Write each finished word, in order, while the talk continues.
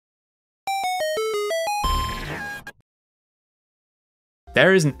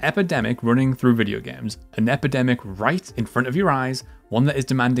There is an epidemic running through video games, an epidemic right in front of your eyes, one that is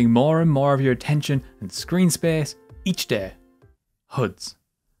demanding more and more of your attention and screen space each day. HUDs.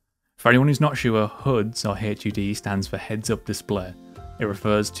 For anyone who's not sure, HUDs, or HUD, stands for Heads Up Display. It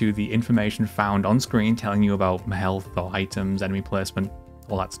refers to the information found on screen telling you about health or items, enemy placement,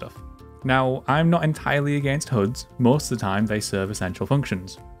 all that stuff. Now, I'm not entirely against HUDs. Most of the time they serve essential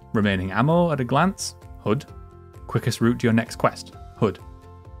functions. Remaining ammo at a glance? HUD. Quickest route to your next quest? HUD.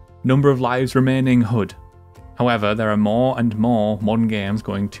 Number of lives remaining? HUD. However, there are more and more modern games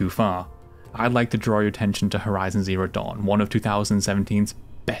going too far. I'd like to draw your attention to Horizon Zero Dawn, one of 2017's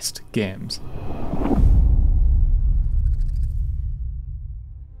best games.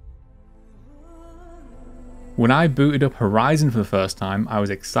 When I booted up Horizon for the first time, I was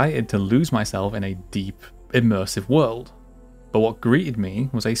excited to lose myself in a deep, immersive world. But what greeted me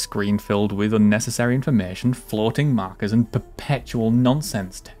was a screen filled with unnecessary information, floating markers, and perpetual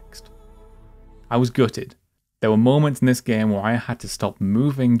nonsense text. I was gutted. There were moments in this game where I had to stop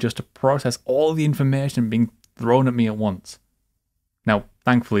moving just to process all the information being thrown at me at once. Now,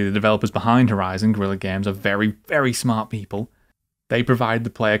 thankfully, the developers behind Horizon, Guerrilla Games, are very, very smart people. They provide the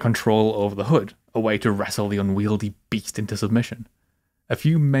player control over the HUD, a way to wrestle the unwieldy beast into submission. A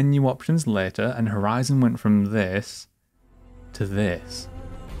few menu options later, and Horizon went from this to this.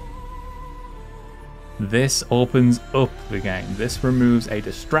 This opens up the game. This removes a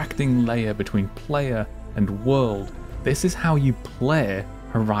distracting layer between player and world. This is how you play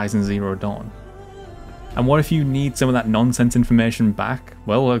Horizon Zero Dawn. And what if you need some of that nonsense information back?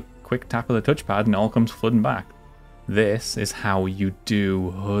 Well, a quick tap of the touchpad and it all comes flooding back. This is how you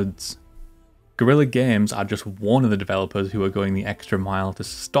do HUDs. Guerrilla Games are just one of the developers who are going the extra mile to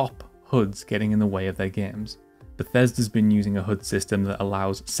stop HUDs getting in the way of their games. Bethesda's been using a HUD system that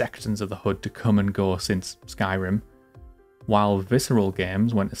allows sections of the HUD to come and go since Skyrim, while Visceral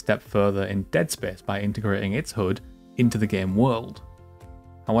Games went a step further in Dead Space by integrating its HUD into the game world.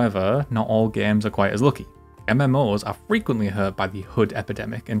 However, not all games are quite as lucky. MMOs are frequently hurt by the HUD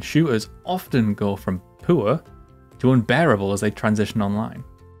epidemic, and shooters often go from poor to unbearable as they transition online.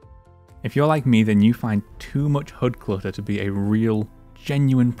 If you're like me, then you find too much HUD clutter to be a real,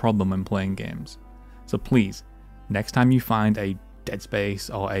 genuine problem when playing games. So please, next time you find a Dead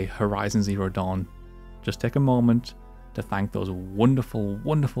Space or a Horizon Zero Dawn, just take a moment to thank those wonderful,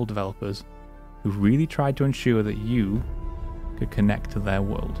 wonderful developers who really tried to ensure that you could connect to their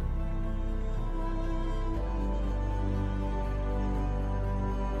world.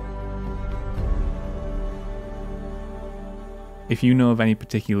 If you know of any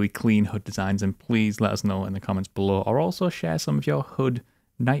particularly clean HUD designs, then please let us know in the comments below, or also share some of your HUD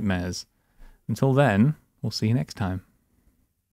nightmares. Until then, we'll see you next time.